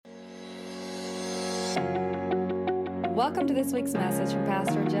Welcome to this week's message from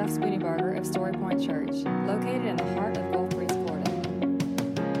Pastor Jeff Spooneybarger of Story Point Church, located in the heart of Gulf Breeze, Florida.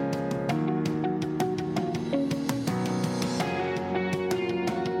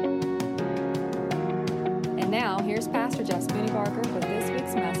 And now, here's Pastor Jeff Spooneybarger with this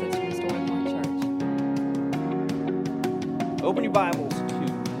week's message from Story Point Church. Open your Bibles to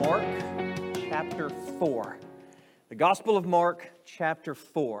Mark chapter 4. The Gospel of Mark chapter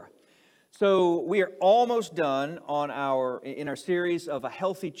 4. So we are almost done in our series of a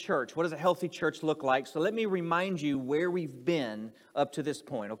healthy church. What does a healthy church look like? So let me remind you where we've been up to this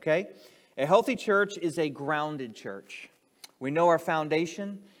point, okay? A healthy church is a grounded church. We know our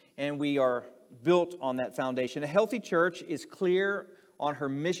foundation, and we are built on that foundation. A healthy church is clear on her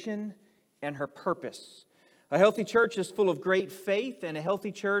mission and her purpose. A healthy church is full of great faith, and a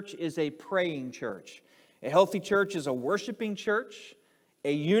healthy church is a praying church. A healthy church is a worshiping church,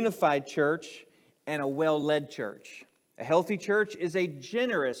 a unified church, and a well-led church. A healthy church is a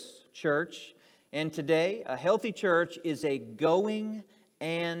generous church, and today, a healthy church is a going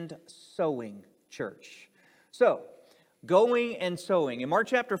and sowing church. So, going and sowing. In Mark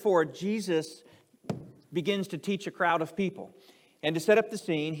chapter 4, Jesus begins to teach a crowd of people. And to set up the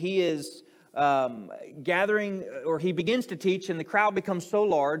scene, he is he begins to teach, and the crowd becomes so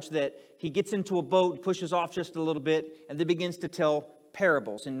large that he gets into a boat, pushes off just a little bit, and then begins to tell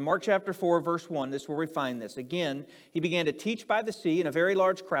parables. In Mark chapter 4, verse 1, this is where we find this. Again, he began to teach by the sea, and a very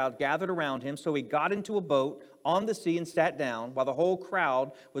large crowd gathered around him. So he got into a boat on the sea and sat down, while the whole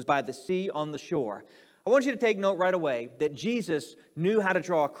crowd was by the sea on the shore. I want you to take note right away that Jesus knew how to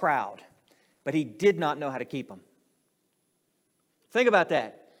draw a crowd, but he did not know how to keep them. Think about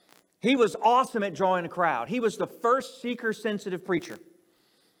that. He was awesome at drawing a crowd. He was the first seeker-sensitive preacher,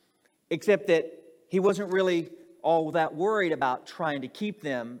 except that he wasn't really all that worried about trying to keep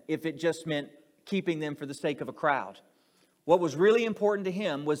them if it just meant keeping them for the sake of a crowd. What was really important to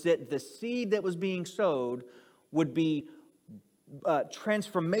him was that the seed that was being sowed would be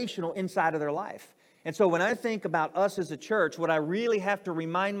transformational inside of their life. And so when I think about us as a church, what I really have to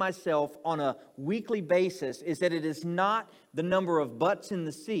remind myself on a weekly basis is that it is not the number of butts in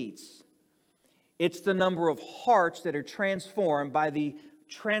the seats. It's the number of hearts that are transformed by the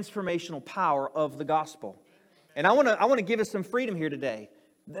transformational power of the gospel. And I want to give us some freedom here today.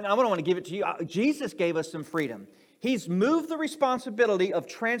 Then I want to give it to you. Jesus gave us some freedom. He's moved the responsibility of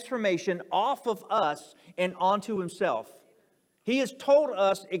transformation off of us and onto himself. He has told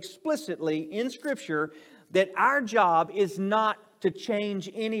us explicitly in Scripture that our job is not to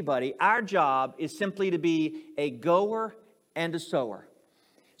change anybody. Our job is simply to be a goer and a sower.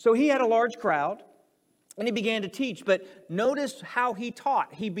 So he had a large crowd, and he began to teach. But notice how he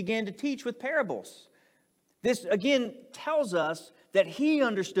taught. He began to teach with parables. This, again, tells us that he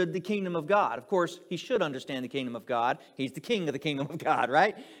understood the kingdom of God. Of course, he should understand the kingdom of God. He's the king of the kingdom of God,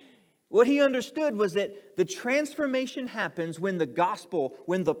 right? What he understood was that the transformation happens when the gospel,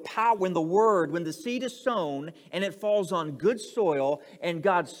 when the power, when the word, when the seed is sown and it falls on good soil and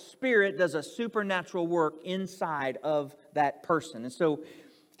God's Spirit does a supernatural work inside of that person. And so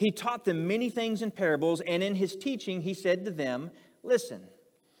he taught them many things in parables, and in his teaching he said to them, listen,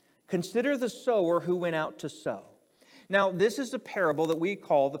 consider the sower who went out to sow. Now, this is a parable that we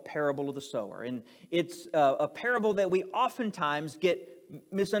call the parable of the sower. And it's a parable that we oftentimes get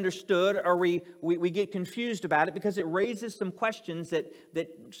misunderstood, or we get confused about it because it raises some questions that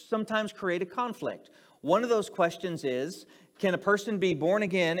sometimes create a conflict. One of those questions is, can a person be born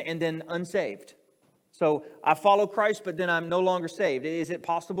again and then unsaved? So I follow Christ, but then I'm no longer saved. Is it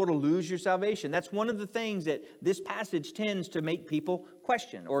possible to lose your salvation? That's one of the things that this passage tends to make people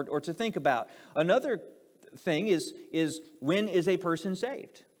question or to think about. Another thing is when is a person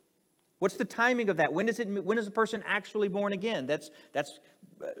saved? What's the timing of that? When is a person actually born again? That's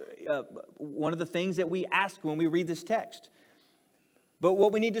one of the things that we ask when we read this text. But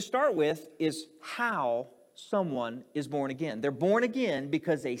what we need to start with is how someone is born again. They're born again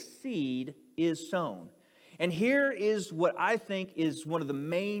because a seed is sown. And here is what I think is one of the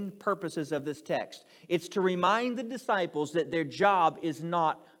main purposes of this text. It's to remind the disciples that their job is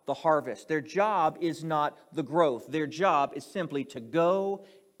not the harvest. Their job is not the growth. Their job is simply to go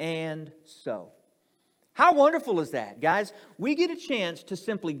and sow. How wonderful is that, guys? We get a chance to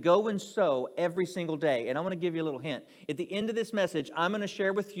simply go and sow every single day. And I want to give you a little hint. At the end of this message, I'm going to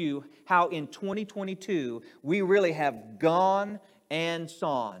share with you how in 2022, we really have gone and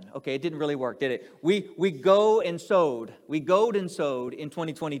sown. Okay, it didn't really work, did it? We go and sowed. We goed and sowed in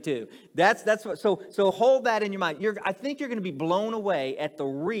 2022. That's what. So hold that in your mind. I think you're going to be blown away at the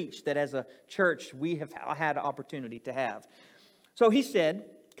reach that as a church we have had opportunity to have. So he said,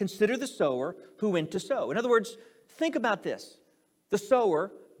 consider the sower who went to sow. In other words, think about this. The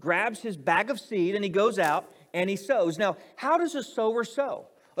sower grabs his bag of seed and he goes out and he sows. Now, how does a sower sow?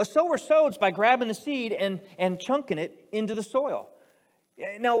 A sower sows by grabbing the seed and chunking it into the soil.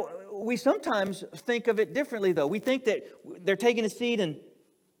 Now, we sometimes think of it differently, though. We think that they're taking a seed and,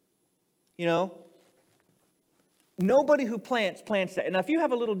 nobody who plants that. Now, if you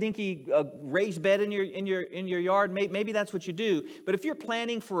have a little dinky raised bed in your yard, maybe that's what you do. But if you're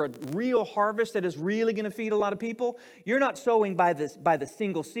planting for a real harvest that is really going to feed a lot of people, you're not sowing by the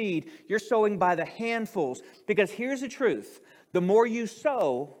single seed. You're sowing by the handfuls. Because here's the truth: the more you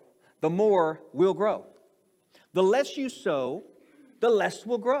sow, the more will grow. The less you sow, the less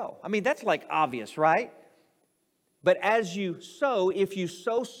will grow. I mean, that's like obvious, right? But as you sow, if you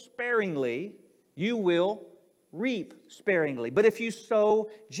sow sparingly, you will reap sparingly. But if you sow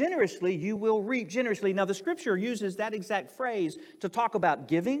generously, you will reap generously. Now, the scripture uses that exact phrase to talk about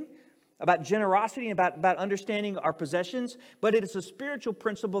giving, about generosity, about understanding our possessions. But it is a spiritual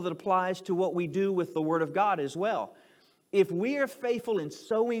principle that applies to what we do with the Word of God as well. If we are faithful in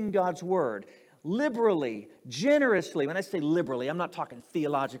sowing God's Word, liberally, generously. When I say liberally, I'm not talking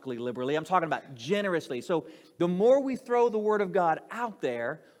theologically liberally. I'm talking about generously. So the more we throw the Word of God out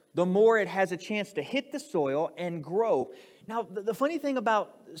there, the more it has a chance to hit the soil and grow. Now, the funny thing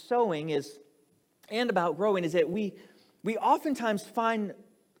about sowing and about growing is that we oftentimes find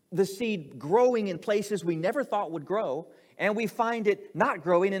the seed growing in places we never thought would grow, and we find it not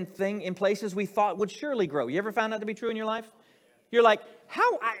growing in places we thought would surely grow. You ever found that to be true in your life? You're like,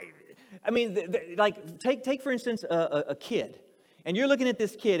 take for instance a kid, and you're looking at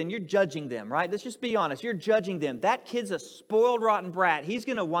this kid and you're judging them, right? Let's just be honest. You're judging them. That kid's a spoiled, rotten brat. He's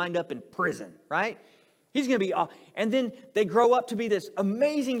going to wind up in prison, right? He's going to be, and then they grow up to be this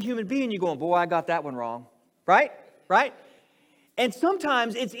amazing human being. You're going, boy, I got that one wrong, right? Right? And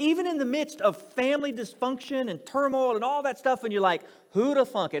sometimes it's even in the midst of family dysfunction and turmoil and all that stuff, and you're like, who'd have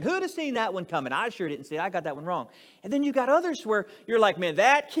thunk it? Who'd have seen that one coming? I sure didn't see it. I got that one wrong. And then you got others where you're like, man,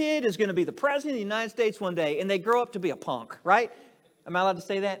 that kid is going to be the president of the United States one day, and they grow up to be a punk, right? Am I allowed to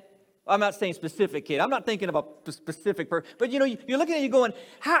say that? I'm not saying specific kid. I'm not thinking of a specific person. But you're looking at it, you're going,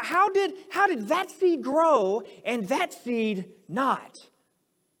 how did that seed grow and that seed not?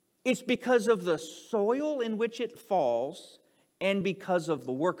 It's because of the soil in which it falls and because of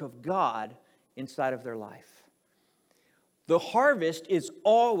the work of God inside of their life. The harvest is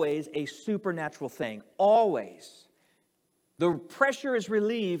always a supernatural thing, always. The pressure is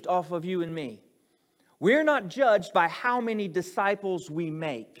relieved off of you and me. We're not judged by how many disciples we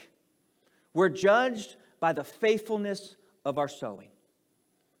make. We're judged by the faithfulness of our sowing.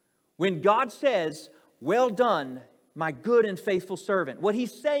 When God says, well done, my good and faithful servant, what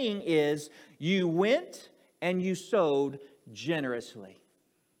he's saying is, you went and you sowed generously.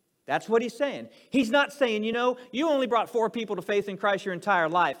 That's what he's saying. He's not saying, you only brought 4 people to faith in Christ your entire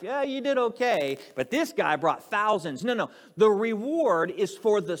life. Yeah, you did okay, but this guy brought thousands. No. The reward is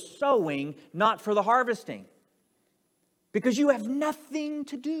for the sowing, not for the harvesting. Because you have nothing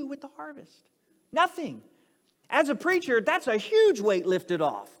to do with the harvest. Nothing. As a preacher, that's a huge weight lifted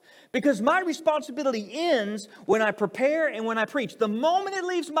off. Because my responsibility ends when I prepare and when I preach. The moment it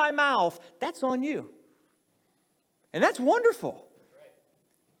leaves my mouth, that's on you. And that's wonderful.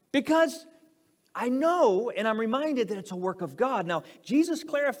 Because I know and I'm reminded that it's a work of God. Now, Jesus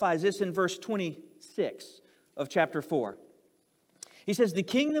clarifies this in verse 26 of chapter 4. He says, the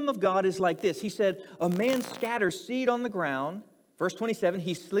kingdom of God is like this. He said, a man scatters seed on the ground. Verse 27,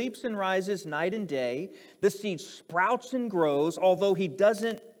 he sleeps and rises night and day. The seed sprouts and grows, although he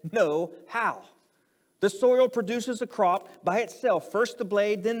doesn't know how. The soil produces a crop by itself, first the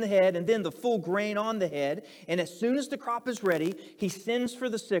blade, then the head, and then the full grain on the head. And as soon as the crop is ready, he sends for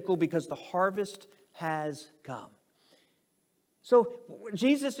the sickle because the harvest has come. So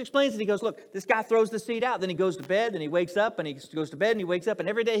Jesus explains it. He goes, look, this guy throws the seed out. Then he goes to bed, then he wakes up, and he goes to bed, and he wakes up. And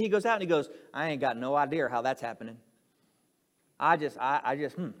every day he goes out and he goes, I ain't got no idea how that's happening.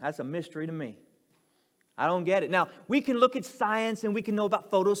 That's a mystery to me. I don't get it. Now, we can look at science and we can know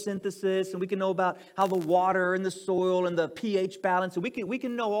about photosynthesis and we can know about how the water and the soil and the pH balance, and we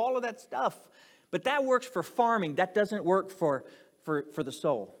can know all of that stuff. But that works for farming. That doesn't work for the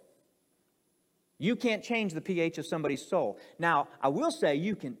soul. You can't change the pH of somebody's soul. Now, I will say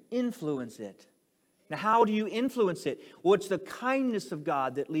you can influence it. Now, how do you influence it? Well, it's the kindness of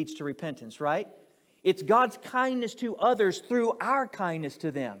God that leads to repentance, right? It's God's kindness to others through our kindness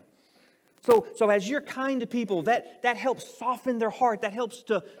to them. So as you're kind to people, that helps soften their heart. That helps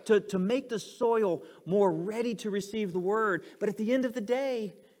to make the soil more ready to receive the word. But at the end of the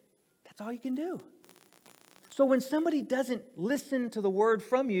day, that's all you can do. So when somebody doesn't listen to the word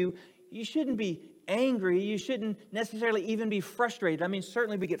from you, you shouldn't be angry. You shouldn't necessarily even be frustrated. I mean,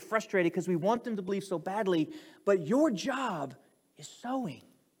 certainly we get frustrated because we want them to believe so badly, but your job is sowing.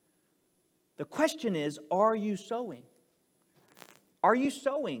 The question is, are you sowing? Are you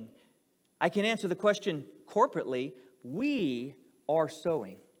sowing? I can answer the question corporately. We are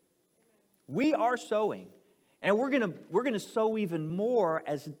sowing. We are sowing. And we're gonna sow even more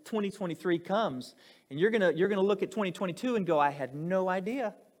as 2023 comes. And you're gonna look at 2022 and go, I had no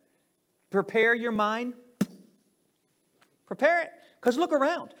idea. Prepare your mind. Prepare it. Because look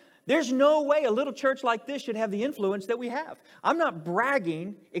around. There's no way a little church like this should have the influence that we have. I'm not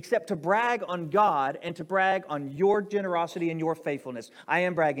bragging except to brag on God and to brag on your generosity and your faithfulness. I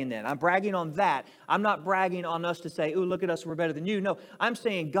am bragging then. I'm bragging on that. I'm not bragging on us to say, ooh, look at us, we're better than you. No, I'm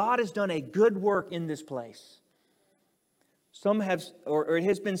saying God has done a good work in this place. Some have, or it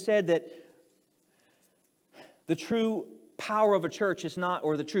has been said that the true power of a church is not,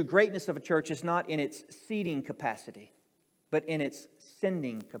 or the true greatness of a church is not in its seating capacity, but in its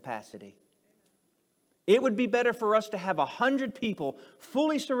sending capacity. It would be better for us to have 100 people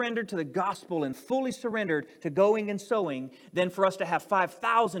fully surrendered to the gospel and fully surrendered to going and sowing than for us to have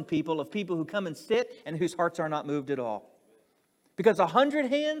 5,000 people who come and sit and whose hearts are not moved at all. Because 100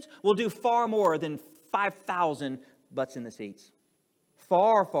 hands will do far more than 5,000 butts in the seats.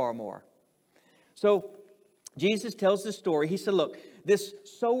 Far, far more. So Jesus tells this story. He said, look, this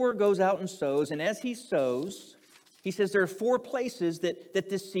sower goes out and sows, and as he sows, he says there are 4 places that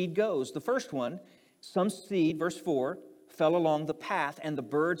this seed goes. The first one, some seed, verse 4, fell along the path, and the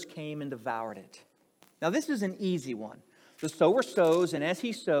birds came and devoured it. Now, this is an easy one. The sower sows, and as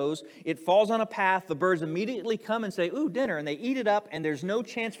he sows, it falls on a path. The birds immediately come and say, ooh, dinner, and they eat it up, and there's no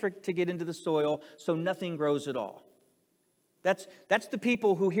chance for it to get into the soil, so nothing grows at all. That's the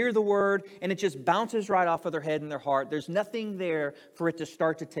people who hear the word, and it just bounces right off of their head and their heart. There's nothing there for it to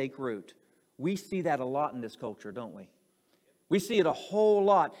start to take root. We see that a lot in this culture, don't we? We see it a whole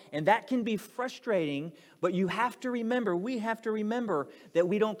lot, and that can be frustrating, but we have to remember that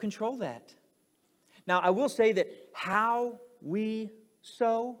we don't control that. Now, I will say that how we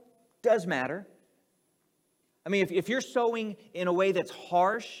sow does matter. I mean, if you're sowing in a way that's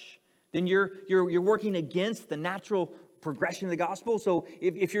harsh, then you're working against the natural progression of the gospel. So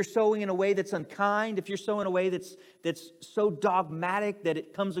if you're sowing in a way that's unkind, if you're sowing in a way that's so dogmatic that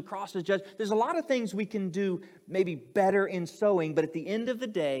it comes across as judge, there's a lot of things we can do maybe better in sowing, but at the end of the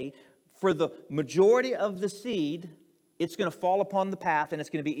day, for the majority of the seed, it's going to fall upon the path and it's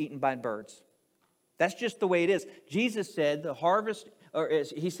going to be eaten by birds. That's just the way it is. Jesus said the harvest, or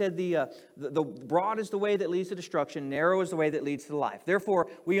he said the broad is the way that leads to destruction, narrow is the way that leads to life. Therefore,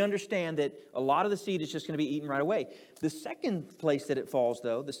 we understand that a lot of the seed is just going to be eaten right away. The second place that it falls,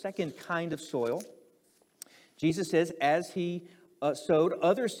 though, the second kind of soil, Jesus says, as he sowed,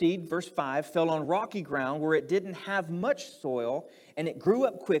 other seed, verse 5, fell on rocky ground where it didn't have much soil, and it grew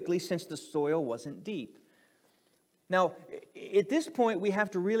up quickly since the soil wasn't deep. Now, at this point, we have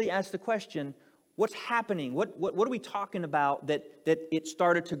to really ask the question, what's happening? What are we talking about that it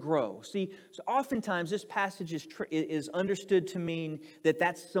started to grow? See, so oftentimes this passage is understood to mean that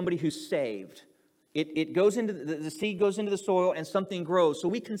that's somebody who's saved. It goes into the seed goes into the soil and something grows. So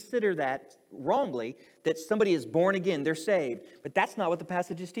we consider that wrongly that somebody is born again, they're saved. But that's not what the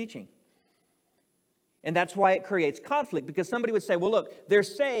passage is teaching. And that's why it creates conflict, because somebody would say, well, look, they're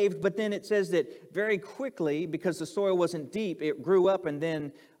saved, but then it says that very quickly, because the soil wasn't deep, it grew up and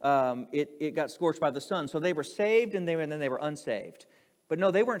then it got scorched by the sun. So they were saved and then they were unsaved. But no,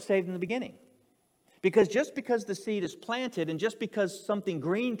 they weren't saved in the beginning. Because just because the seed is planted and just because something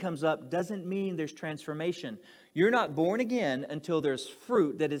green comes up doesn't mean there's transformation. You're not born again until there's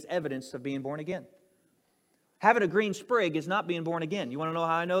fruit that is evidence of being born again. Having a green sprig is not being born again. You want to know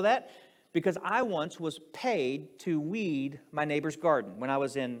how I know that? Because I once was paid to weed my neighbor's garden when I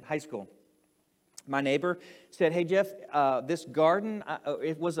was in high school. My neighbor said, hey, Jeff, this garden,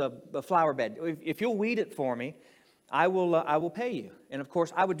 it was a flower bed. If you'll weed it for me, I will pay you. And of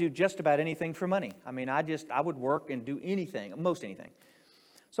course, I would do just about anything for money. I mean, I would work and do anything, most anything.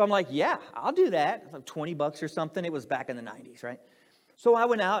 So I'm like, yeah, I'll do that. Like $20 or something. It was back in the 90s, right? So I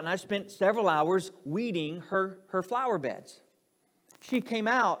went out and I spent several hours weeding her flower beds. She came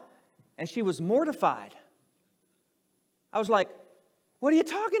out and she was mortified. I was like, what are you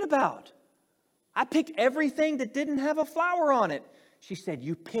talking about? I picked everything that didn't have a flower on it. She said,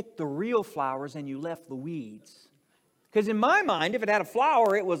 you picked the real flowers and you left the weeds. Because in my mind, if it had a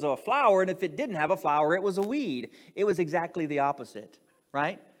flower, it was a flower. And if it didn't have a flower, it was a weed. It was exactly the opposite,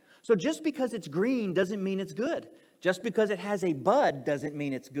 right? So just because it's green doesn't mean it's good. Just because it has a bud doesn't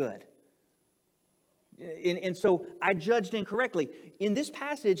mean it's good. And so I judged incorrectly. In this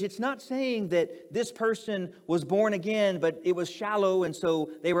passage, it's not saying that this person was born again, but it was shallow, and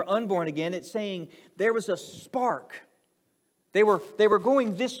so they were unborn again. It's saying there was a spark. They were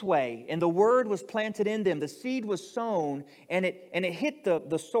going this way, and the word was planted in them. The seed was sown, and it hit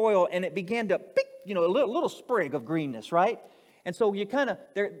the soil, and it began to pick, a little sprig of greenness, right? And so you're kind of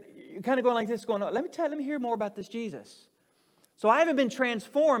going like this, going, let me hear more about this Jesus. So I haven't been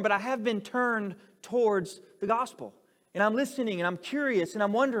transformed, but I have been turned towards the gospel. And I'm listening, and I'm curious, and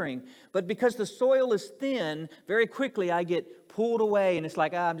I'm wondering. But because the soil is thin, very quickly I get pulled away, and it's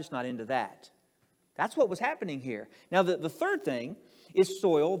like, I'm just not into that. That's what was happening here. Now, the third thing is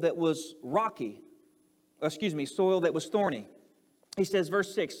soil that was rocky. Soil that was thorny. He says,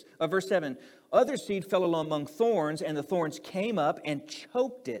 verse 7, other seed fell among thorns, and the thorns came up and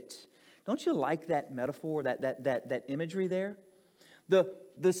choked it. Don't you like that metaphor, that imagery there?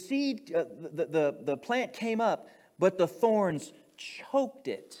 The seed, the plant came up, but the thorns choked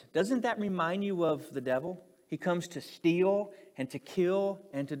it. Doesn't that remind you of the devil? He comes to steal and to kill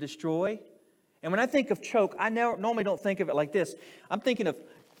and to destroy. And when I think of choke, I normally don't think of it like this. I'm thinking of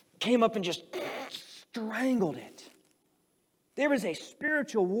came up and just strangled it. There is a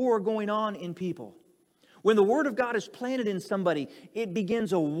spiritual war going on in people. When the Word of God is planted in somebody, it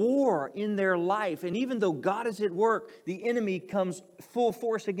begins a war in their life. And even though God is at work, the enemy comes full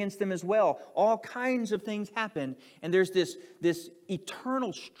force against them as well. All kinds of things happen. And there's this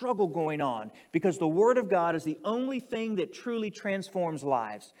eternal struggle going on because the Word of God is the only thing that truly transforms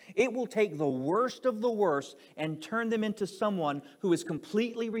lives. It will take the worst of the worst and turn them into someone who is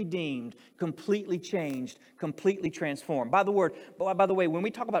completely redeemed, completely changed, completely transformed. By the way, when we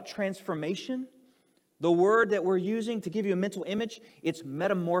talk about transformation, the word that we're using to give you a mental image, it's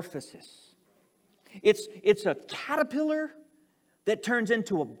metamorphosis. It's a caterpillar that turns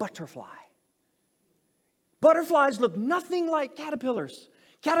into a butterfly. Butterflies look nothing like caterpillars.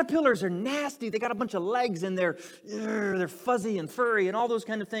 Caterpillars are nasty. They got a bunch of legs and they're fuzzy and furry and all those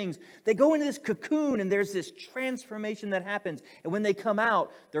kind of things. They go into this cocoon and there's this transformation that happens. And when they come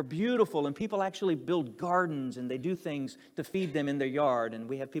out, they're beautiful and people actually build gardens and they do things to feed them in their yard. And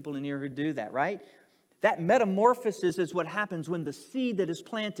we have people in here who do that, right? That metamorphosis is what happens when the seed that is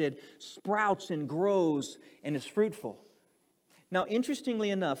planted sprouts and grows and is fruitful. Now,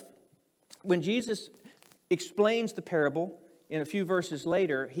 interestingly enough, when Jesus explains the parable in a few verses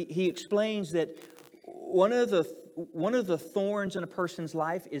later, he explains that one of the thorns in a person's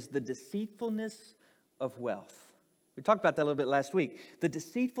life is the deceitfulness of wealth. We talked about that a little bit last week. The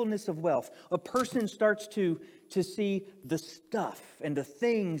deceitfulness of wealth. A person starts to see the stuff and the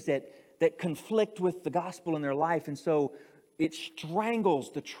things that conflict with the gospel in their life. And so it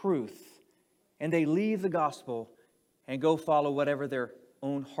strangles the truth. And they leave the gospel and go follow whatever their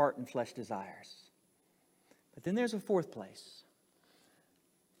own heart and flesh desires. But then there's a fourth place.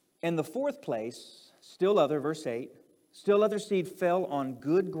 And the fourth place, still other, verse 8, still other seed fell on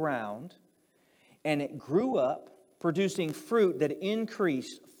good ground, and it grew up, producing fruit that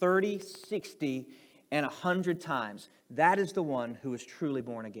increased 30, 60, and 100 times. That is the one who is truly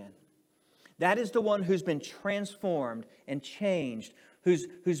born again. That is the one who's been transformed and changed, who's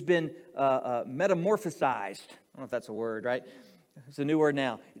been metamorphosized. I don't know if that's a word, right? It's a new word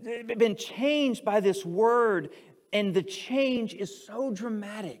now. Been changed by this word, and the change is so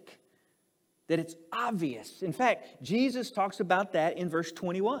dramatic that it's obvious. In fact, Jesus talks about that in verse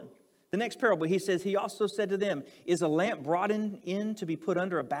 21. The next parable, he says, he also said to them, is a lamp brought in to be put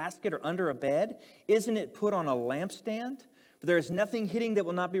under a basket or under a bed? Isn't it put on a lampstand? For there is nothing hidden that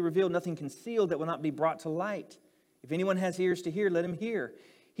will not be revealed, nothing concealed that will not be brought to light. If anyone has ears to hear, let him hear.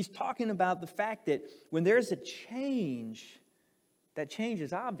 He's talking about the fact that when there's a change, that change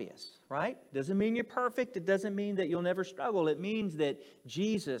is obvious, right? Doesn't mean you're perfect. It doesn't mean that you'll never struggle. It means that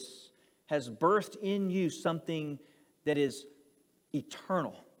Jesus has birthed in you something that is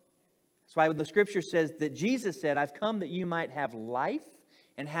eternal. That's why the scripture says that Jesus said, I've come that you might have life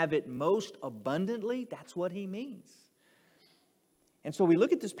and have it most abundantly. That's what he means. And so we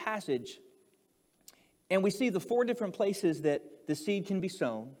look at this passage and we see the four different places that the seed can be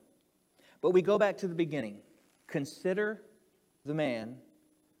sown. But we go back to the beginning. Consider the man,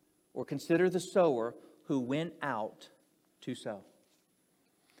 or consider the sower who went out to sow.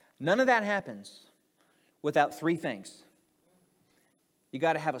 None of that happens without three things. You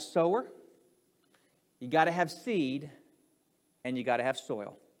got to have a sower, you got to have seed, and you got to have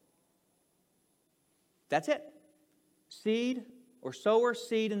soil. That's it. Seed or sower,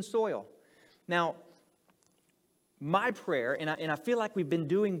 seed, and soil. Now, my prayer, and I feel like we've been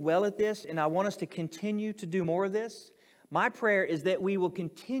doing well at this, and I want us to continue to do more of this. My prayer is that we will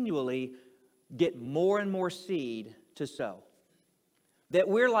continually get more and more seed to sow. That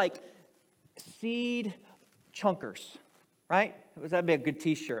we're like seed chunkers, right? That'd be a good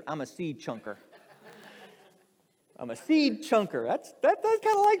t-shirt. I'm a seed chunker. I'm a seed chunker. That's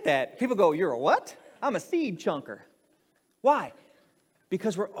kind of like that. People go, you're a what? I'm a seed chunker. Why?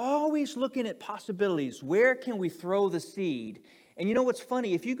 Because we're always looking at possibilities. Where can we throw the seed? And you know what's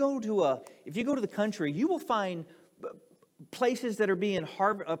funny? If you go to the country, you will find places that are being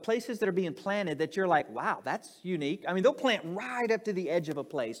planted that you're like, wow, that's unique. I mean, they'll plant right up to the edge of a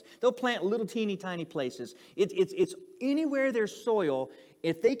place. They'll plant little teeny tiny places. It's anywhere there's soil.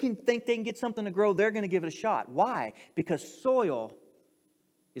 If they think they can get something to grow, they're going to give it a shot. Why? Because soil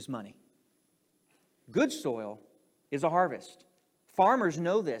is money. Good soil is a harvest. Farmers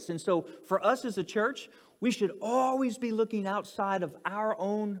know this. And so for us as a church, we should always be looking outside of our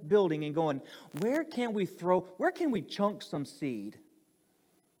own building and going, where can we chunk some seed?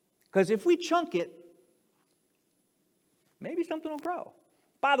 Because if we chunk it, maybe something will grow.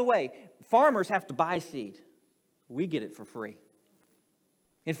 By the way, farmers have to buy seed. We get it for free.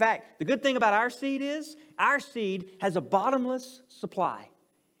 In fact, the good thing about our seed is our seed has a bottomless supply.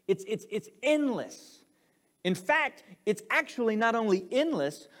 It's endless. In fact, it's actually not only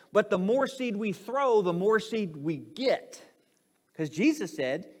endless, but the more seed we throw, the more seed we get. Because Jesus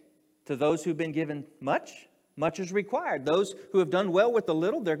said, to those who've been given much, much is required. Those who have done well with the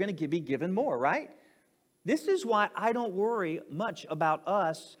little, they're going to be given more, right? This is why I don't worry much about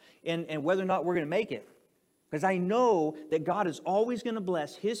us and whether or not we're going to make it. Because I know that God is always going to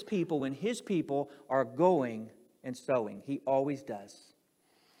bless His people when His people are going and sowing. He always does.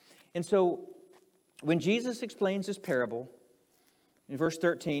 And so, when Jesus explains this parable, in verse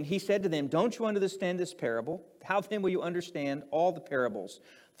 13, He said to them, don't you understand this parable? How then will you understand all the parables?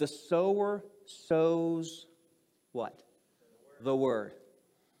 The sower sows what? The Word.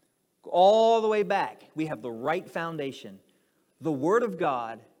 All the way back, we have the right foundation. The Word of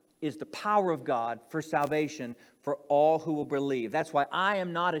God is the power of God for salvation for all who will believe. That's why I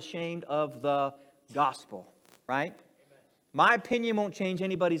am not ashamed of the gospel, right? Amen. My opinion won't change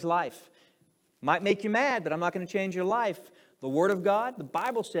anybody's life. Might make you mad, but I'm not going to change your life. The Word of God, the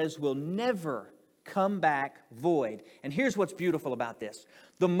Bible says, will never come back void. And here's what's beautiful about this.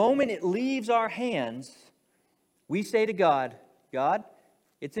 The moment it leaves our hands, we say to God, God,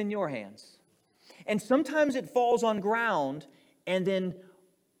 it's in your hands. And sometimes it falls on ground, and then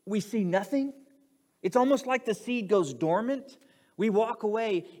we see nothing. It's almost like the seed goes dormant. We walk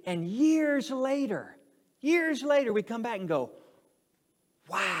away, and years later, we come back and go,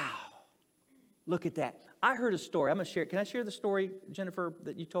 wow. Look at that. I heard a story. I'm going to share. Can I share the story, Jennifer,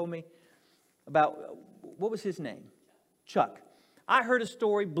 that you told me about, what was his name? Chuck. I heard a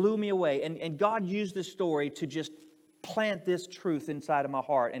story, blew me away. And God used this story to just plant this truth inside of my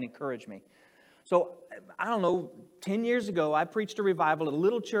heart and encourage me. So, I don't know, 10 years ago, I preached a revival at a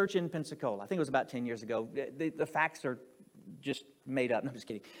little church in Pensacola. I think it was about 10 years ago. The facts are just made up. No, I'm just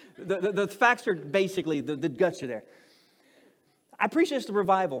kidding. The facts are basically, the guts are there. I preached this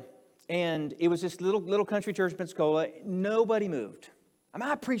revival. And it was this little country church in Pensacola. Nobody moved. I mean,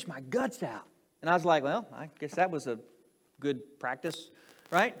 I preached my guts out. And I was like, well, I guess that was a good practice,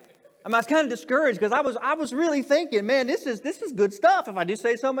 right? I mean, I was kind of discouraged because I was really thinking, man, this is good stuff if I do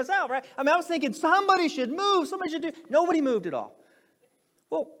say so myself, right? I mean, I was thinking somebody should move. Somebody should do. Nobody moved at all.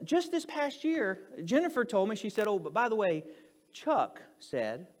 Well, just this past year, Jennifer told me, she said, oh, but by the way, Chuck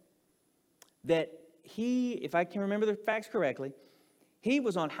said that he, if I can remember the facts correctly, he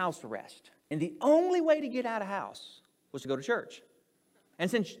was on house arrest. And the only way to get out of house was to go to church. And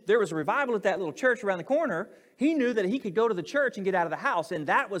since there was a revival at that little church around the corner, he knew that he could go to the church and get out of the house. And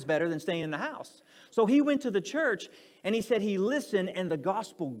that was better than staying in the house. So he went to the church and he said he listened and the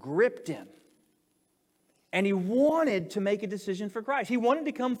gospel gripped him. And he wanted to make a decision for Christ. He wanted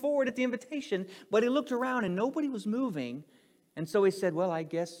to come forward at the invitation, but he looked around and nobody was moving. And so he said, well, I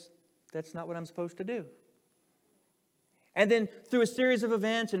guess that's not what I'm supposed to do. And then through a series of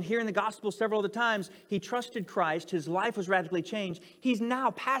events and hearing the gospel several other times, he trusted Christ. His life was radically changed. He's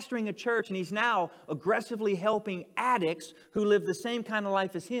now pastoring a church, and he's now aggressively helping addicts who live the same kind of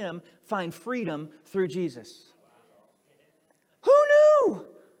life as him find freedom through Jesus. Who knew?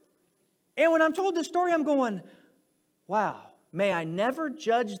 And when I'm told this story, I'm going, wow, may I never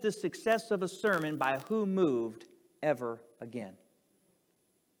judge the success of a sermon by who moved ever again.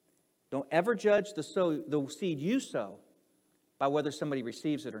 Don't ever judge the seed you sow by whether somebody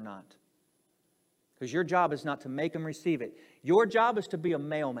receives it or not. Because your job is not to make them receive it. Your job is to be a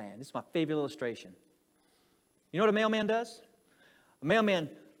mailman. This is my favorite illustration. You know what a mailman does? A mailman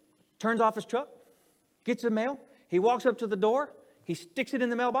turns off his truck, gets the mail, he walks up to the door, he sticks it in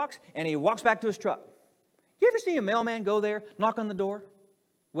the mailbox, and he walks back to his truck. You ever see a mailman go there, knock on the door,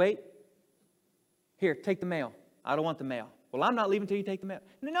 wait? Here, take the mail. I don't want the mail. Well, I'm not leaving until you take the mail.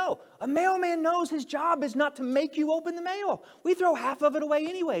 No, a mailman knows his job is not to make you open the mail. We throw half of it away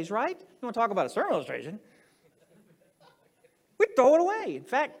anyways, right? You want to talk about a sermon illustration? We throw it away. In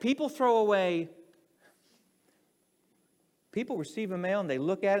fact, people receive a mail and they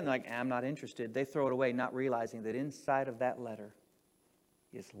look at it and they're like, I'm not interested. They throw it away, not realizing that inside of that letter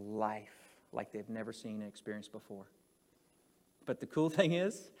is life like they've never seen and experienced before. But the cool thing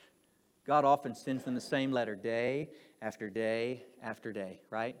is, God often sends them the same letter day after day after day,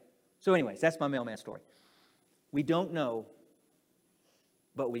 right? So anyways, that's my mailman story. We don't know,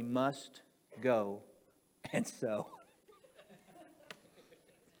 but we must go and sow.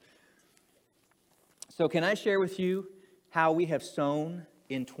 So can I share with you how we have sown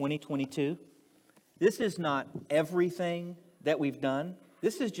in 2022? This is not everything that we've done.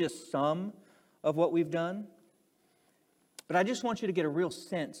 This is just some of what we've done. But I just want you to get a real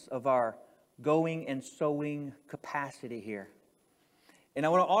sense of our going and sowing capacity here. And I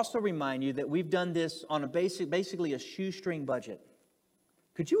want to also remind you that we've done this on basically a shoestring budget.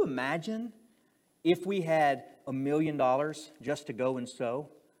 Could you imagine if we had $1 million just to go and sow?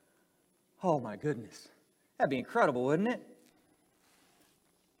 Oh my goodness. That'd be incredible, wouldn't it?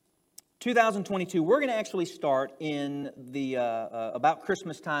 2022, we're going to actually start in the about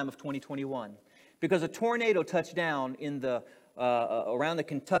Christmas time of 2021. Because a tornado touched down in the around the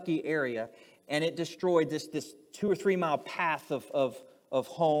Kentucky area, and it destroyed this 2 or 3 mile path of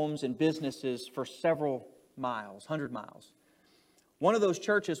homes and businesses for several miles, 100 miles. One of those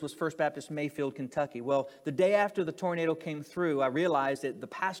churches was First Baptist Mayfield, Kentucky. Well, the day after the tornado came through, I realized that the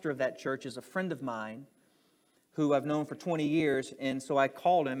pastor of that church is a friend of mine who I've known for 20 years, and so I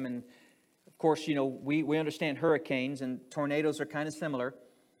called him, and of course, you know, we understand hurricanes, and tornadoes are kind of similar.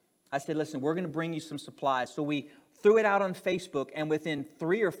 I said, listen, we're going to bring you some supplies. So we threw it out on Facebook, and within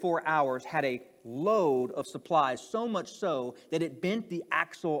 3 or 4 hours had a load of supplies, so much so that it bent the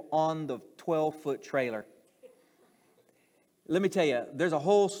axle on the 12-foot trailer. Let me tell you, there's a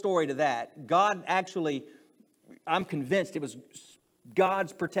whole story to that. God actually, I'm convinced it was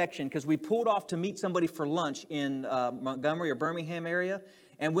God's protection, because we pulled off to meet somebody for lunch in Montgomery or Birmingham area,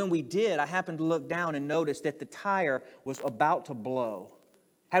 and when we did, I happened to look down and notice that the tire was about to blow.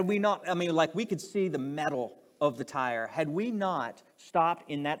 Had we not, we could see the metal of the tire. Had we not stopped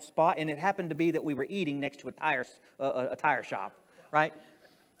in that spot, and it happened to be that we were eating next to a tire shop, right?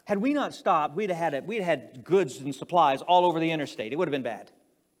 Had we not stopped, we'd have had goods and supplies all over the interstate. It would have been bad.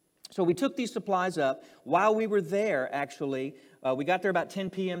 So we took these supplies up. While we were there, actually, we got there about 10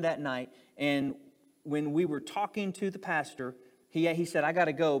 p.m. that night, and when we were talking to the pastor, he said, I got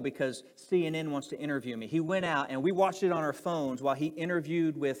to go because CNN wants to interview me. He went out, and we watched it on our phones while he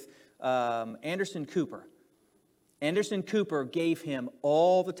interviewed with Anderson Cooper. Anderson Cooper gave him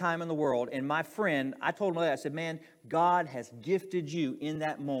all the time in the world. And my friend, I told him that, I said, man, God has gifted you in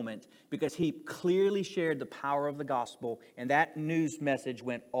that moment, because he clearly shared the power of the gospel, and that news message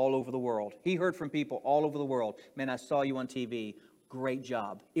went all over the world. He heard from people all over the world. Man, I saw you on TV. Great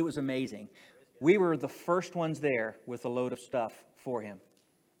job. It was amazing. We were the first ones there with a load of stuff for him.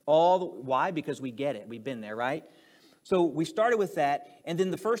 Why? Because we get it. We've been there, right? So we started with that, and then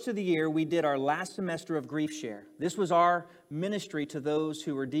the first of the year, we did our last semester of Grief Share. This was our ministry to those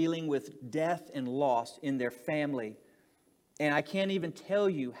who were dealing with death and loss in their family. And I can't even tell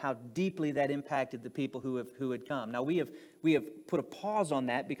you how deeply that impacted the people who had come. Now, we have put a pause on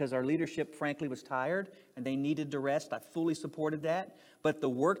that because our leadership, frankly, was tired and they needed to rest. I fully supported that. But the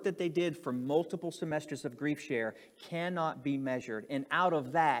work that they did for multiple semesters of Grief Share cannot be measured. And out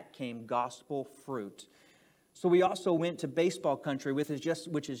of that came gospel fruit. So we also went to Baseball Country, which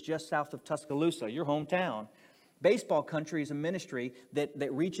is just south of Tuscaloosa, your hometown. Baseball Country is a ministry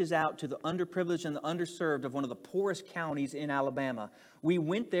that reaches out to the underprivileged and the underserved of one of the poorest counties in Alabama. We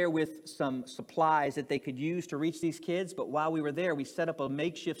went there with some supplies that they could use to reach these kids, but while we were there, we set up a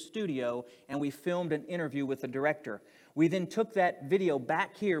makeshift studio and we filmed an interview with the director. We then took that video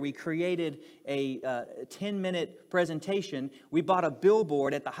back here. We created a 10-minute presentation. We bought a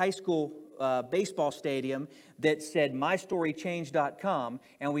billboard at the high school baseball stadium that said mystorychange.com,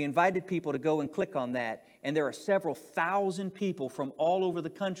 and we invited people to go and click on that. And there are several thousand people from all over the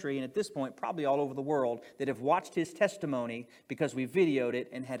country, and at this point, probably all over the world, that have watched his testimony because we videoed it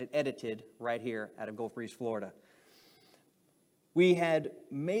and had it edited right here out of Gulf Breeze, Florida. We had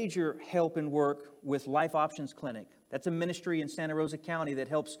major help and work with Life Options Clinic. That's a ministry in Santa Rosa County that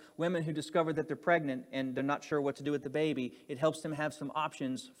helps women who discover that they're pregnant and they're not sure what to do with the baby. It helps them have some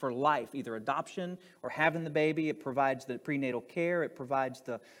options for life, either adoption or having the baby. It provides the prenatal care. It provides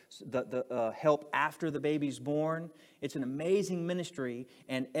the help after the baby's born. It's an amazing ministry,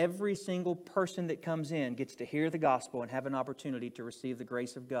 and every single person that comes in gets to hear the gospel and have an opportunity to receive the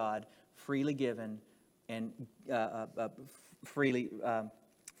grace of God freely given and freely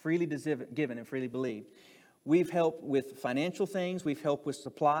given and freely believed. We've helped with financial things. We've helped with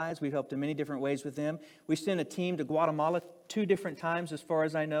supplies. We've helped in many different ways with them. We sent a team to Guatemala 2 different times, as far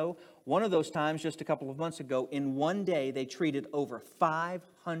as I know. One of those times, just a couple of months ago, in one day, they treated over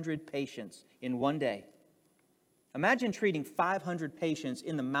 500 patients in one day. Imagine treating 500 patients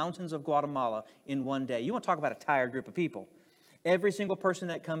in the mountains of Guatemala in one day. You want to talk about a tired group of people. Every single person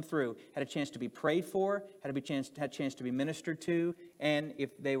that come through had a chance to be prayed for, had a chance to be ministered to, and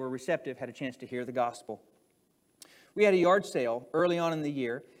if they were receptive, had a chance to hear the gospel. We had a yard sale early on in the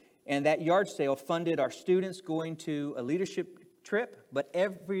year, and that yard sale funded our students going to a leadership trip, but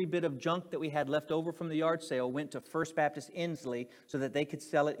every bit of junk that we had left over from the yard sale went to First Baptist Inslee so that they could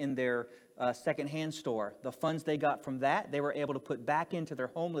sell it in their secondhand store. The funds they got from that, they were able to put back into their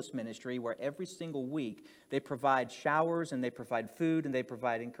homeless ministry, where every single week they provide showers and they provide food and they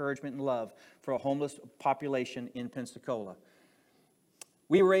provide encouragement and love for a homeless population in Pensacola.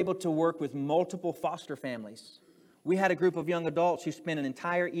 We were able to work with multiple foster families. We had a group of young adults who spent an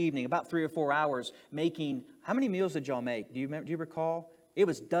entire evening, about 3 or 4 hours, making, how many meals did y'all make? Do you recall? It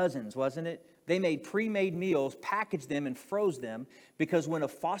was dozens, wasn't it? They made pre-made meals, packaged them, and froze them, because when a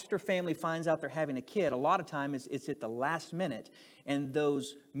foster family finds out they're having a kid, a lot of times it's at the last minute, and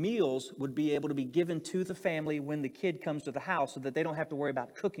those meals would be able to be given to the family when the kid comes to the house, so that they don't have to worry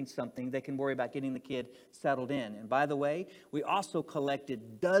about cooking something. They can worry about getting the kid settled in. And by the way, we also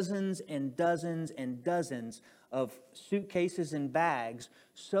collected dozens and dozens and dozens of suitcases and bags,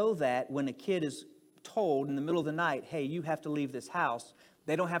 so that when a kid is told in the middle of the night, hey, you have to leave this house,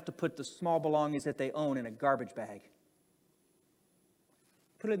 they don't have to put the small belongings that they own in a garbage bag.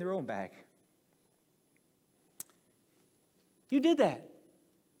 Put it in their own bag. You did that.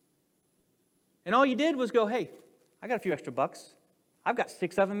 And all you did was go, hey, I got a few extra bucks. I've got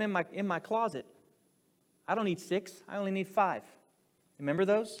 6 of them in my closet. I don't need 6. I only need 5. Remember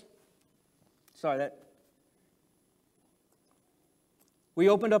those? Sorry, that... We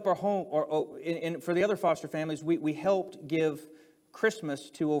opened up our home, and for the other foster families, we helped give Christmas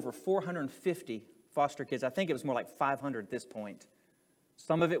to over 450 foster kids. I think it was more like 500 at this point.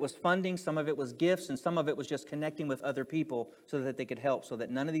 Some of it was funding, some of it was gifts, and some of it was just connecting with other people so that they could help, so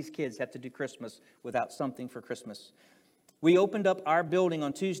that none of these kids have to do Christmas without something for Christmas. We opened up our building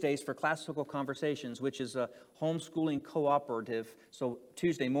on Tuesdays for Classical Conversations, which is a homeschooling cooperative. So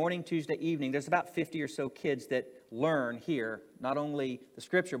Tuesday morning, Tuesday evening, there's about 50 or so kids that learn here, not only the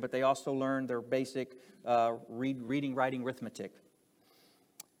scripture, but they also learn their basic reading, writing, arithmetic.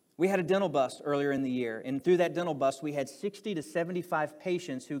 We had a dental bus earlier in the year, and through that dental bus, we had 60 to 75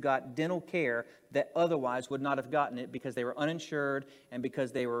 patients who got dental care that otherwise would not have gotten it because they were uninsured and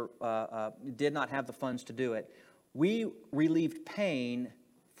because they did not have the funds to do it. We relieved pain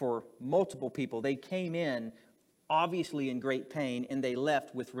for multiple people. They came in obviously in great pain, and they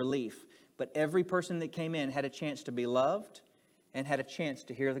left with relief. But every person that came in had a chance to be loved and had a chance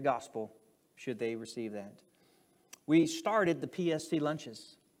to hear the gospel, should they receive that. We started the PSC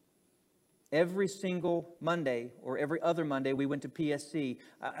lunches. Every single Monday or every other Monday, we went to PSC.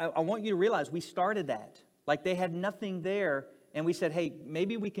 I want you to realize we started that. Like they had nothing there, and we said, hey,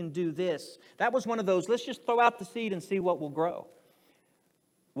 maybe we can do this. That was one of those, let's just throw out the seed and see what will grow.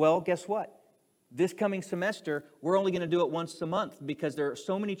 Well, guess what? This coming semester, we're only going to do it once a month because there are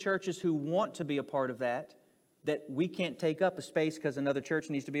so many churches who want to be a part of that we can't take up a space because another church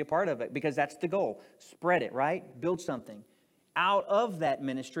needs to be a part of it, because that's the goal. Spread it, right? Build something. Out of that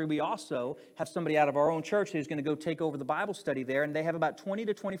ministry, we also have somebody out of our own church who's going to go take over the Bible study there, and they have about 20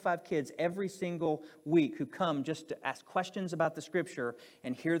 to 25 kids every single week who come just to ask questions about the Scripture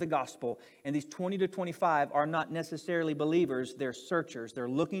and hear the gospel. And these 20 to 25 are not necessarily believers, they're searchers. They're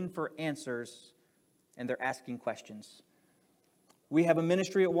looking for answers, and they're asking questions. We have a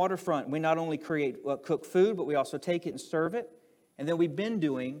ministry at Waterfront. We not only cook food, but we also take it and serve it. And then we've been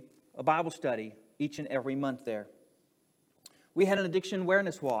doing a Bible study each and every month there. We had an addiction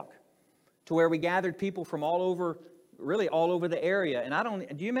awareness walk to where we gathered people from all over the area.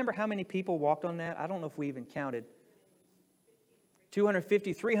 And do you remember how many people walked on that? I don't know if we even counted.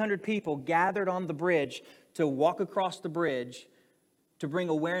 250, 300 people gathered on the bridge to walk across the bridge to bring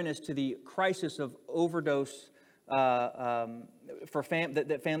awareness to the crisis of overdose that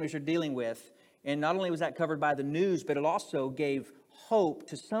families are dealing with. And not only was that covered by the news, but it also gave hope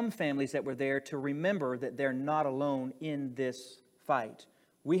to some families that were there to remember that they're not alone in this fight.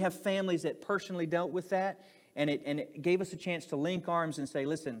 We have families that personally dealt with that, and it gave us a chance to link arms and say,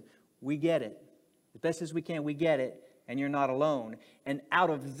 listen, we get it. As best as we can, we get it, and you're not alone. And out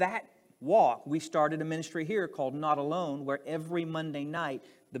of that walk, we started a ministry here called Not Alone, where every Monday night,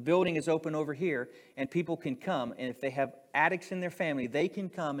 the building is open over here, and people can come. And if they have addicts in their family, they can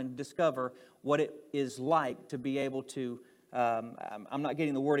come and discover what it is like to be able to, I'm not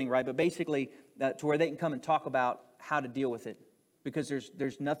getting the wording right, but basically to where they can come and talk about how to deal with it. Because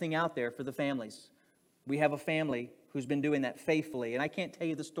there's nothing out there for the families. We have a family who's been doing that faithfully. And I can't tell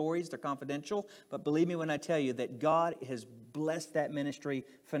you the stories, they're confidential, but believe me when I tell you that God has blessed that ministry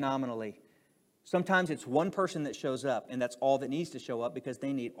phenomenally. Sometimes it's one person that shows up, and that's all that needs to show up because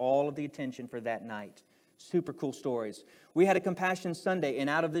they need all of the attention for that night. Super cool stories. We had a Compassion Sunday, and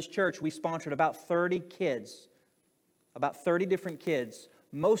out of this church, we sponsored about 30 kids, about 30 different kids,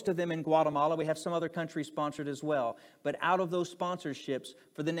 most of them in Guatemala. We have some other countries sponsored as well. But out of those sponsorships,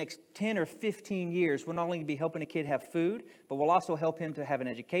 for the next 10 or 15 years, we'll not only be helping a kid have food, but we'll also help him to have an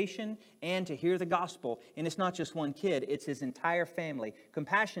education and to hear the gospel. And it's not just one kid, it's his entire family.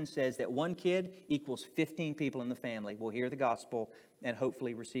 Compassion says that one kid equals 15 people in the family will hear the gospel and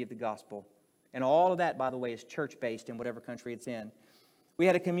hopefully receive the gospel. And all of that, by the way, is church-based in whatever country it's in. We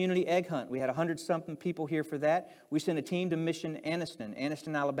had a community egg hunt. We had 100-something people here for that. We sent a team to Mission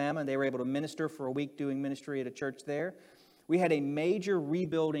Anniston, Alabama, and they were able to minister for a week doing ministry at a church there. We had a major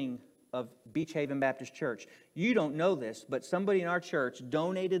rebuilding of Beach Haven Baptist Church. You don't know this, but somebody in our church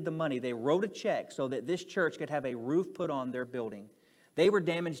donated the money. They wrote a check so that this church could have a roof put on their building. They were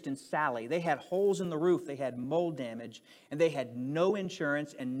damaged in Sally. They had holes in the roof. They had mold damage, and they had no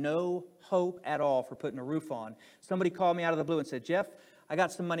insurance and no hope at all for putting a roof on. Somebody called me out of the blue and said, Jeff, I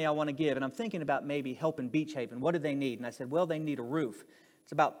got some money I want to give, and I'm thinking about maybe helping Beach Haven. What do they need? And I said, well, they need a roof.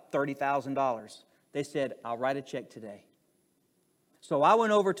 It's about $30,000. They said, I'll write a check today. So I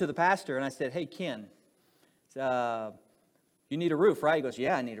went over to the pastor, and I said, hey, Ken, you need a roof, right? He goes,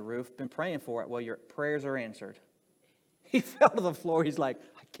 yeah, I need a roof. Been praying for it. Well, your prayers are answered. He fell to the floor. He's like,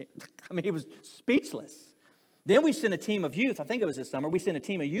 he was speechless. Then we sent a team of youth, I think it was this summer, we sent a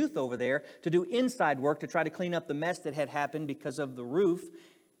team of youth over there to do inside work to try to clean up the mess that had happened because of the roof.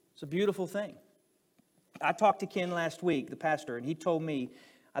 It's a beautiful thing. I talked to Ken last week, the pastor, and he told me,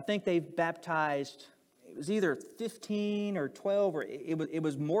 I think they've baptized, it was either 15 or 12, or it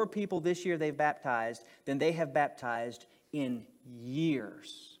was more people this year they've baptized than they have baptized in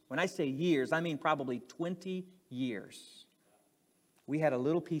years. When I say years, I mean probably 20 years. We had a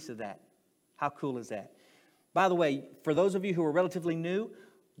little piece of that. How cool is that? By the way, for those of you who are relatively new,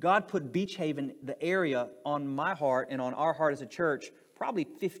 God put Beach Haven, the area, on my heart and on our heart as a church probably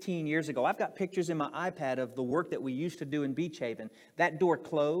 15 years ago. I've got pictures in my iPad of the work that we used to do in Beach Haven. That door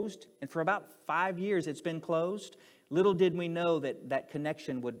closed, and for about 5 years it's been closed. Little did we know that that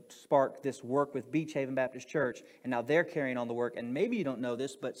connection would spark this work with Beach Haven Baptist Church, and now they're carrying on the work. And maybe you don't know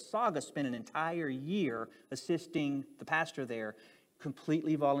this, but Saga spent an entire year assisting the pastor there,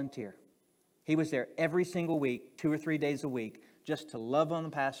 completely volunteer. He was there every single week, 2 or 3 days a week, just to love on the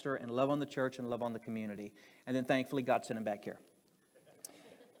pastor and love on the church and love on the community. And then thankfully, God sent him back here.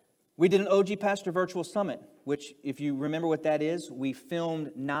 We did an OG Pastor Virtual Summit, which, if you remember what that is, we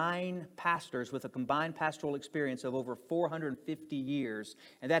filmed 9 pastors with a combined pastoral experience of over 450 years.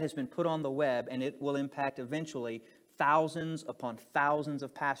 And that has been put on the web, and it will impact eventually thousands upon thousands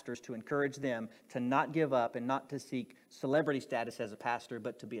of pastors to encourage them to not give up and not to seek celebrity status as a pastor,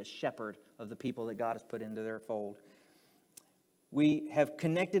 but to be a shepherd of the people that God has put into their fold. We have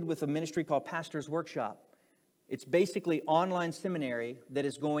connected with a ministry called Pastor's Workshop. It's basically online seminary that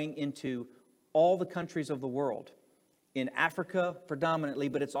is going into all the countries of the world. In Africa predominantly,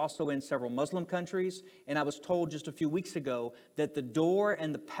 but it's also in several Muslim countries. And I was told just a few weeks ago that the door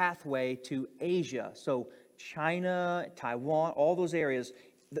and the pathway to Asia, so China, Taiwan, all those areas,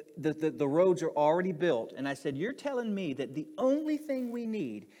 the roads are already built. And I said, you're telling me that the only thing we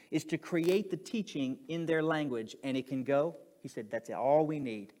need is to create the teaching in their language and it can go? He said, that's all we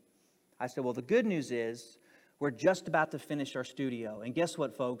need. I said, well, the good news is we're just about to finish our studio. And guess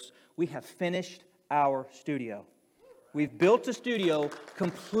what, folks? We have finished our studio. We've built a studio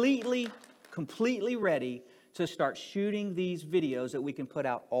completely ready to start shooting these videos that we can put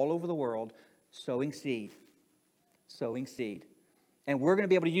out all over the world, sowing seed. Sowing seed. And we're going to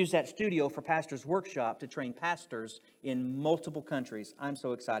be able to use that studio for Pastor's Workshop to train pastors in multiple countries. I'm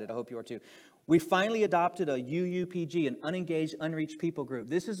so excited. I hope you are too. We finally adopted a UUPG, an Unengaged, Unreached People group.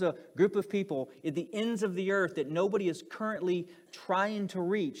 This is a group of people at the ends of the earth that nobody is currently trying to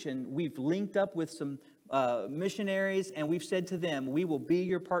reach. And we've linked up with some missionaries, and we've said to them, we will be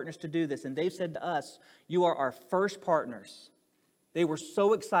your partners to do this. And they've said to us, you are our first partners. They were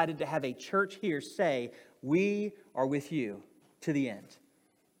so excited to have a church here say, we are with you to the end.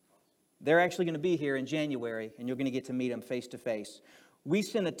 They're actually going to be here in January, and you're going to get to meet them face to face. We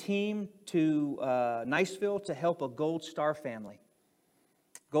sent a team to Niceville to help a Gold Star family.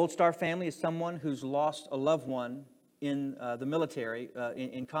 Gold Star family is someone who's lost a loved one in the military,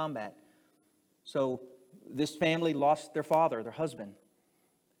 in combat. So this family lost their father, their husband.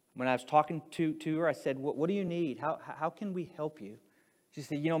 When I was talking to her, I said, what do you need? How can we help you? She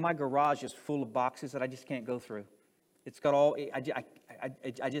said, my garage is full of boxes that I just can't go through. It's got all, I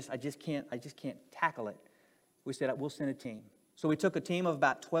just can't tackle it. We said, we'll send a team. So we took a team of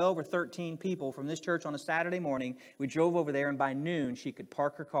about 12 or 13 people from this church on a Saturday morning. We drove over there, and by noon, she could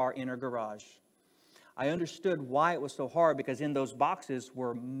park her car in her garage. I understood why it was so hard, because in those boxes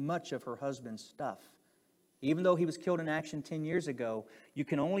were much of her husband's stuff. Even though he was killed in action 10 years ago, you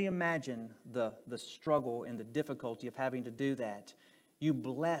can only imagine the struggle and the difficulty of having to do that. You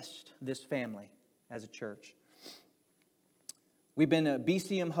blessed this family as a church. We've been a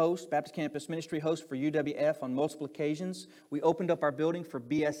BCM host, Baptist Campus Ministry host for UWF on multiple occasions. We opened up our building for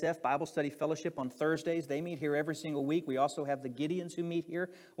BSF, Bible Study Fellowship, on Thursdays. They meet here every single week. We also have the Gideons who meet here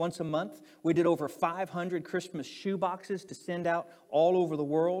once a month. We did over 500 Christmas shoe boxes to send out all over the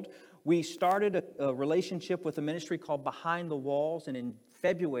world. We started a relationship with a ministry called Behind the Walls, and in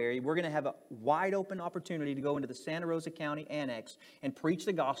February, we're going to have a wide open opportunity to go into the Santa Rosa County Annex and preach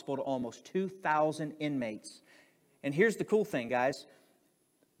the gospel to almost 2,000 inmates. And here's the cool thing, guys.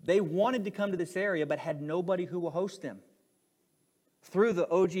 They wanted to come to this area, but had nobody who will host them. Through the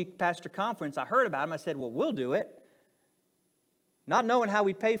OG Pastor Conference, I heard about them. I said, well, we'll do it. Not knowing how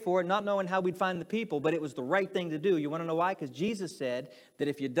we'd pay for it, not knowing how we'd find the people, but it was the right thing to do. You want to know why? Because Jesus said that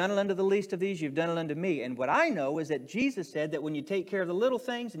if you've done it unto the least of these, you've done it unto me. And what I know is that Jesus said that when you take care of the little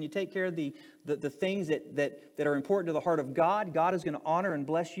things and you take care of the things that are important to the heart of God, God is going to honor and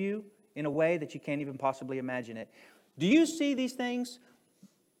bless you in a way that you can't even possibly imagine it. Do you see these things?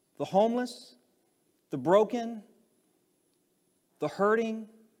 The homeless, the broken, the hurting,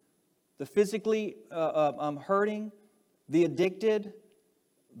 the physically hurting, the addicted,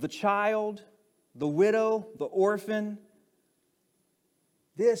 the child, the widow, the orphan.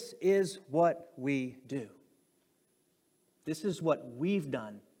 This is what we do. This is what we've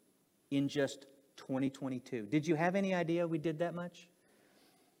done in just 2022. Did you have any idea we did that much?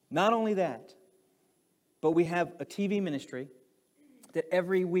 Not only that, but we have a TV ministry that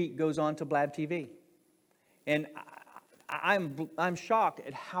every week goes on to Blab TV. And I'm shocked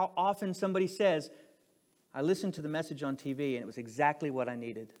at how often somebody says, I listened to the message on TV and it was exactly what I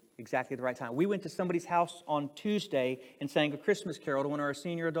needed, exactly the right time. We went to somebody's house on Tuesday and sang a Christmas carol to one of our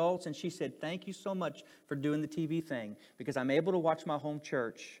senior adults, and she said, thank you so much for doing the TV thing, because I'm able to watch my home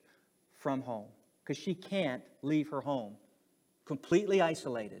church from home, because she can't leave her home, completely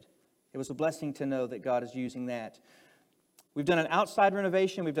isolated. It was a blessing to know that God is using that. We've done an outside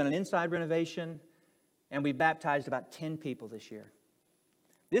renovation, we've done an inside renovation, and we baptized about 10 people this year.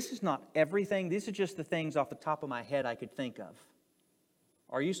 This is not everything. These are just the things off the top of my head I could think of.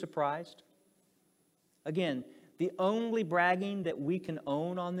 Are you surprised? Again, the only bragging that we can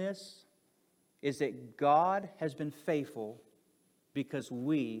own on this is that God has been faithful because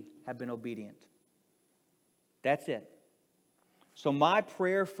we have been obedient. That's it. So my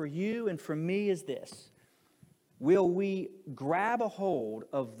prayer for you and for me is this. Will we grab a hold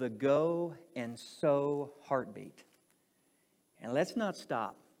of the go and sow heartbeat? And let's not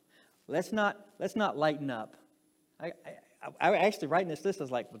stop. Let's not lighten up. I actually, writing this list, I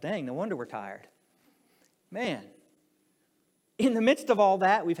was like, well, dang, no wonder we're tired. Man, in the midst of all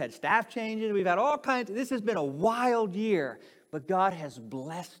that, we've had staff changes, we've had all kinds of, this has been a wild year, but God has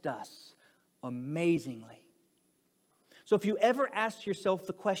blessed us amazingly. So if you ever ask yourself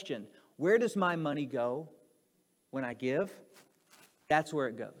the question, where does my money go when I give? That's where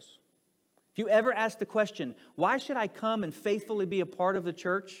it goes. If you ever ask the question, why should I come and faithfully be a part of the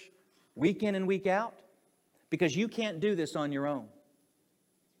church week in and week out? Because you can't do this on your own.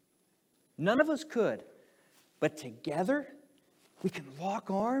 None of us could. But together, we can lock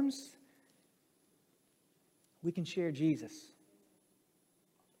arms. We can share Jesus.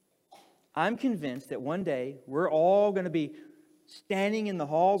 I'm convinced that one day we're all going to be standing in the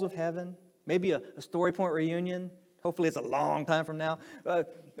halls of heaven, maybe a Story Point reunion, Hopefully it's a long time from now. We're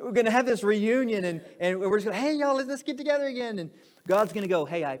going to have this reunion, and we're just going to, hey, y'all, let's get together again. And God's going to go,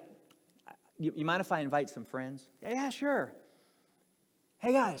 hey, you mind if I invite some friends? Yeah, sure.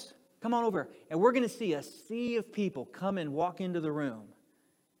 Hey, guys, come on over. And we're going to see a sea of people come and walk into the room.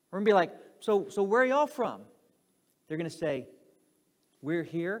 We're going to be like, so where are y'all from? They're going to say, we're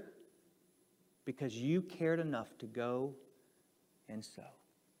here because you cared enough to go and sow.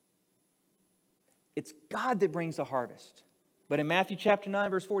 It's God that brings the harvest. But in Matthew chapter 9,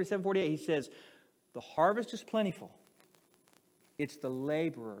 verse 47, 48, he says, the harvest is plentiful. It's the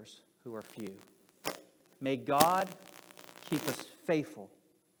laborers who are few. May God keep us faithful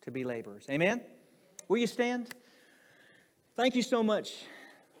to be laborers. Amen? Will you stand? Thank you so much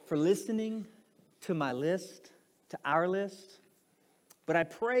for listening to my list, to our list. But I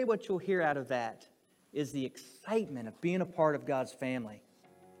pray what you'll hear out of that is the excitement of being a part of God's family,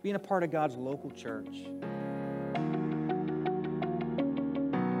 being a part of God's local church.